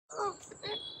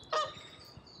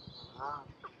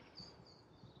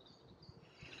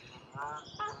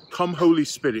Come, Holy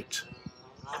Spirit,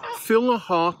 fill the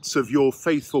hearts of your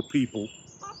faithful people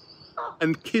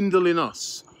and kindle in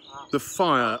us the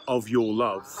fire of your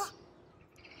love.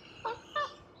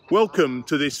 Welcome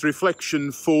to this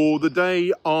reflection for the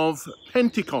day of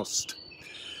Pentecost,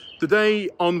 the day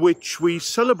on which we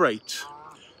celebrate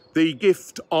the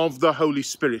gift of the Holy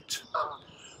Spirit.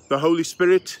 The Holy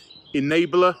Spirit,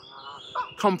 enabler,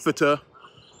 comforter,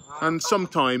 and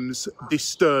sometimes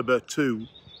disturber too.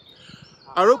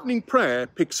 Our opening prayer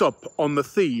picks up on the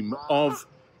theme of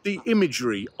the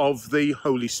imagery of the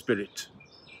Holy Spirit.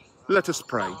 Let us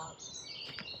pray.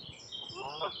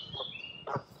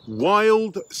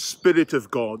 Wild Spirit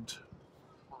of God,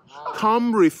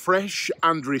 come refresh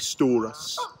and restore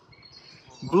us.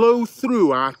 Blow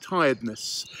through our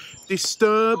tiredness,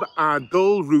 disturb our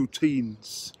dull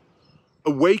routines.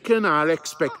 Awaken our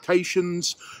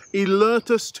expectations,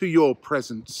 alert us to your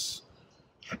presence.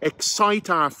 Excite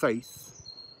our faith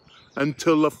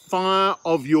until the fire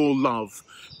of your love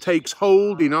takes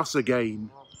hold in us again,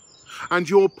 and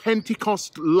your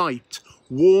Pentecost light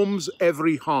warms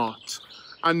every heart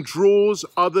and draws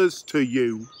others to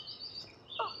you,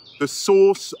 the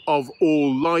source of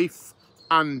all life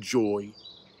and joy.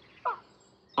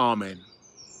 Amen.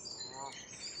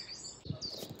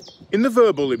 In the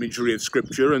verbal imagery of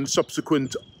Scripture and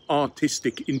subsequent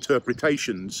artistic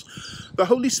interpretations, the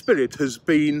Holy Spirit has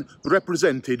been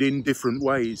represented in different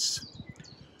ways.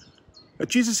 At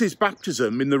Jesus'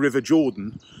 baptism in the River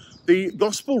Jordan, the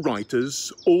Gospel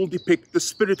writers all depict the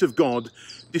Spirit of God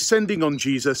descending on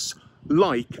Jesus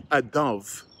like a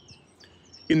dove.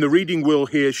 In the reading we'll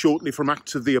hear shortly from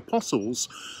Acts of the Apostles,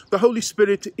 the Holy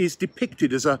Spirit is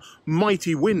depicted as a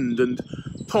mighty wind and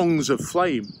tongues of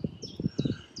flame.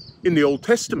 In the Old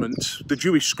Testament, the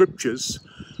Jewish scriptures,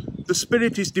 the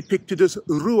Spirit is depicted as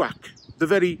Ruach, the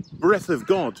very breath of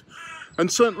God.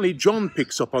 And certainly John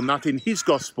picks up on that in his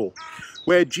Gospel,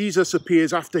 where Jesus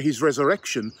appears after his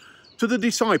resurrection to the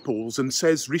disciples and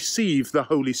says, "Receive the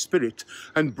Holy Spirit,"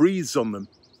 and breathes on them.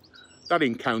 That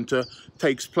encounter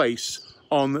takes place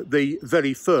on the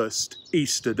very first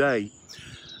Easter day.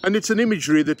 And it's an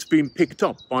imagery that's been picked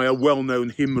up by a well-known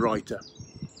hymn writer.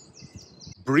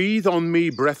 Breathe on me,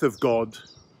 breath of God,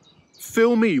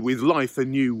 fill me with life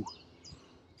anew,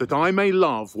 that I may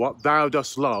love what thou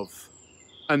dost love,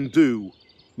 and do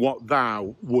what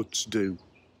thou wouldst do.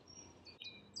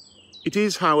 It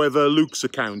is, however, Luke's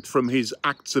account from his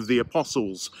Acts of the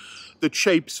Apostles that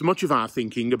shapes much of our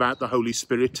thinking about the Holy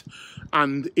Spirit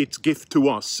and its gift to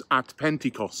us at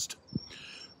Pentecost.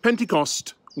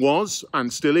 Pentecost was,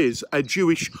 and still is, a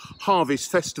Jewish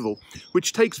harvest festival,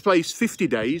 which takes place 50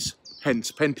 days,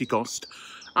 hence Pentecost,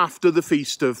 after the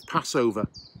feast of Passover.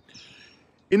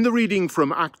 In the reading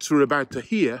from Acts we're about to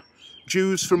hear,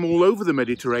 Jews from all over the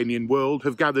Mediterranean world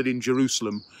have gathered in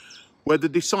Jerusalem, where the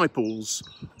disciples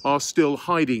are still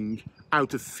hiding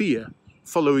out of fear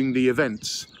following the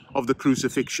events of the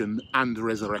crucifixion and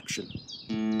resurrection.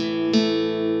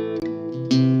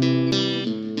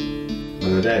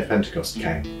 When the day of Pentecost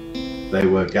came, they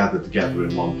were gathered together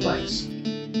in one place.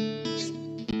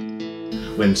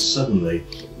 When suddenly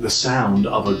the sound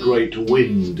of a great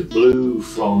wind blew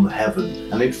from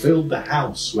heaven, and it filled the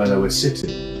house where they were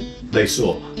sitting. They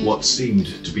saw what seemed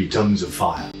to be tongues of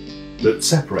fire that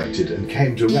separated and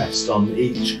came to rest on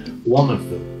each one of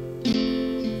them.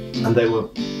 And they were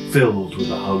filled with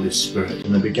the Holy Spirit,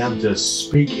 and they began to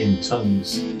speak in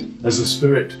tongues as the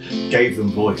Spirit gave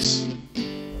them voice.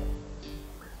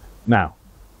 Now,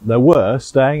 there were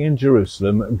staying in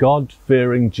Jerusalem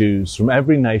God-fearing Jews from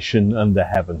every nation under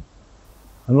heaven.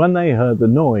 And when they heard the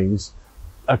noise,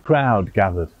 a crowd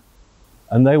gathered,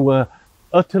 and they were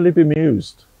utterly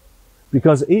bemused,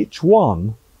 because each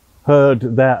one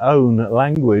heard their own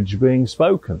language being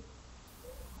spoken.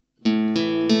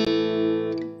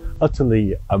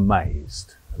 Utterly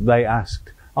amazed, they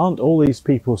asked, "Aren't all these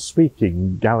people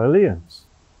speaking Galileans?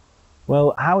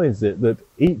 Well, how is it that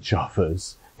each of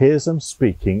us hears them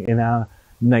speaking in our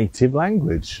native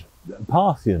language?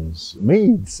 Parthians,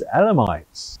 Medes,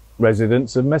 Elamites,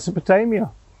 residents of Mesopotamia,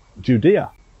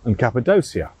 Judea and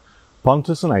Cappadocia,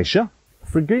 Pontus and Asia,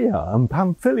 Phrygia and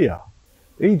Pamphylia,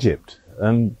 Egypt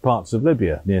and parts of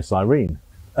Libya near Cyrene,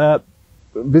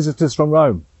 visitors from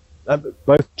Rome,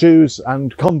 both Jews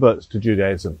and converts to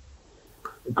Judaism,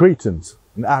 Cretans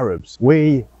and Arabs.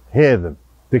 We hear them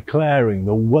declaring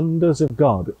the wonders of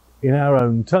God in our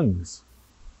own tongues."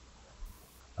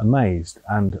 Amazed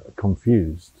and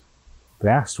confused, they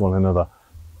asked one another,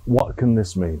 "What can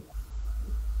this mean?"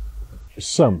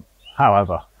 Some,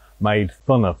 however, made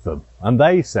fun of them, and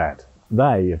they said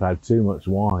they have had too much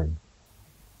wine.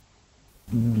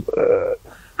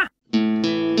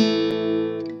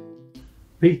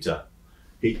 Peter,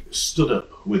 he stood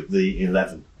up with the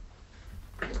 11.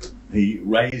 He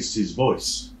raised his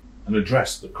voice and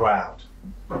addressed the crowd.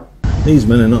 These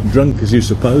men are not drunk as you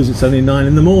suppose, it's only 9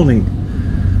 in the morning.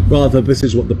 Rather, this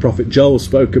is what the prophet Joel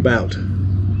spoke about.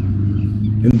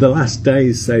 In the last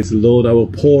days, says the Lord, I will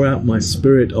pour out my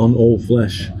spirit on all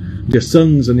flesh. Your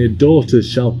sons and your daughters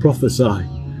shall prophesy.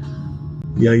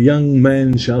 Your young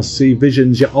men shall see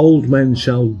visions, your old men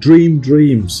shall dream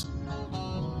dreams.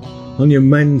 On your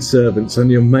men servants and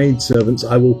your maid servants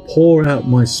I will pour out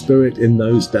my spirit in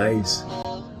those days.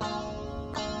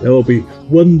 There will be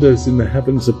wonders in the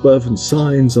heavens above and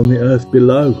signs on the earth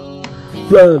below.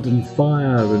 Blood and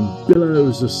fire and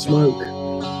billows of smoke.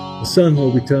 The sun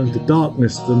will be turned to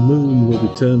darkness, the moon will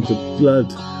be turned to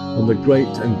blood on the great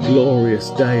and glorious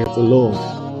day of the Lord.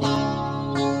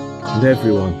 And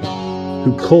everyone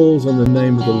who calls on the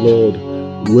name of the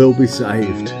Lord will be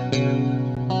saved.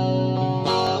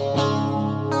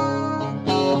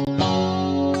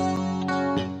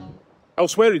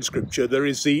 Elsewhere in Scripture there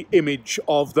is the image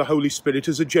of the Holy Spirit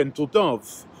as a gentle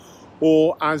dove,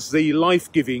 or as the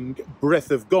life-giving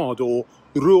breath of God, or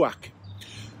ruach.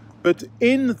 But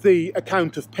in the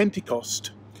account of Pentecost,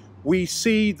 we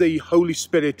see the Holy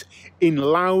Spirit in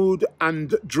loud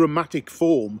and dramatic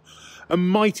form, a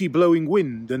mighty blowing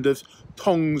wind and as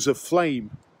tongues of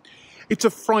flame. It's a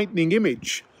frightening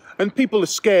image, and people are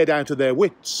scared out of their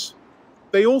wits.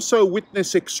 They also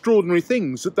witness extraordinary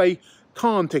things that they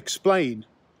can't explain.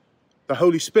 The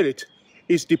Holy Spirit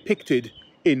is depicted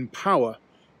in power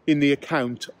in the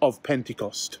account of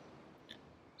Pentecost.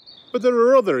 But there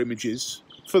are other images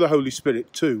for the Holy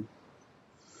Spirit too.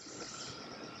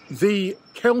 The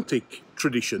Celtic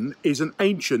tradition is an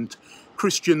ancient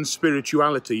Christian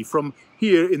spirituality from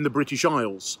here in the British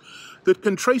Isles that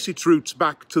can trace its roots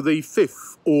back to the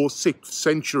 5th or 6th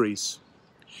centuries.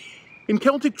 In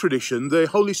Celtic tradition, the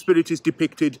Holy Spirit is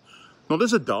depicted not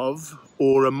as a dove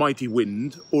or a mighty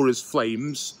wind or as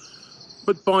flames,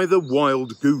 but by the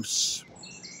wild goose.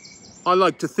 I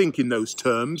like to think in those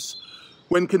terms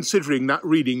when considering that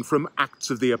reading from Acts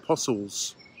of the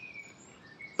Apostles.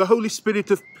 The Holy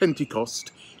Spirit of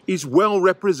Pentecost is well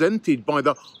represented by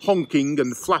the honking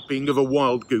and flapping of a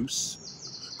wild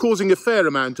goose, causing a fair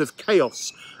amount of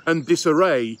chaos and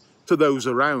disarray to those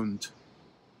around.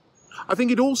 I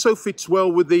think it also fits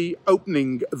well with the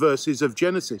opening verses of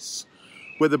Genesis,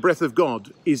 where the breath of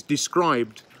God is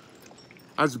described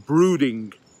as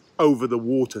brooding over the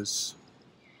waters.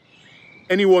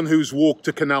 Anyone who's walked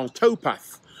a canal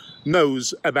towpath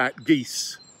knows about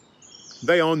geese.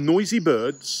 They are noisy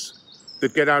birds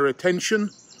that get our attention,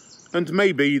 and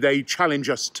maybe they challenge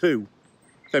us too.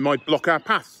 They might block our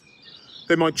path,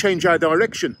 they might change our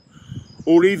direction,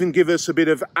 or even give us a bit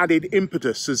of added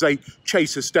impetus as they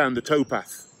chase us down the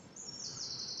towpath.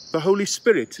 The Holy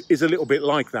Spirit is a little bit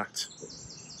like that.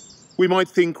 We might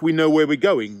think we know where we're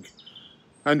going,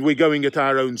 and we're going at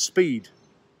our own speed,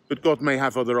 but God may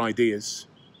have other ideas.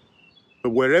 But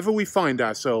wherever we find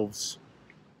ourselves,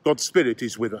 God's Spirit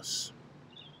is with us.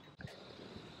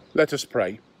 Let us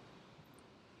pray.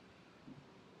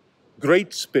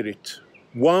 Great Spirit,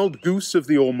 wild goose of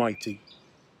the Almighty,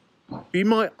 be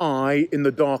my eye in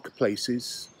the dark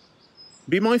places,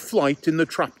 be my flight in the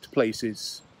trapped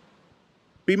places,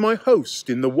 be my host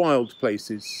in the wild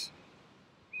places,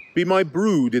 be my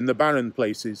brood in the barren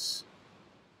places,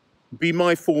 be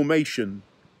my formation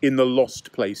in the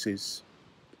lost places.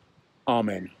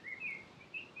 Amen.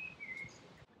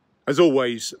 As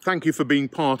always, thank you for being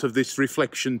part of this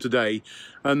reflection today,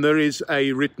 and there is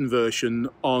a written version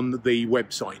on the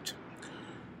website.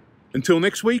 Until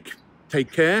next week,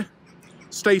 take care,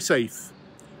 stay safe,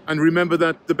 and remember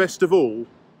that the best of all,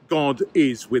 God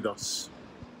is with us.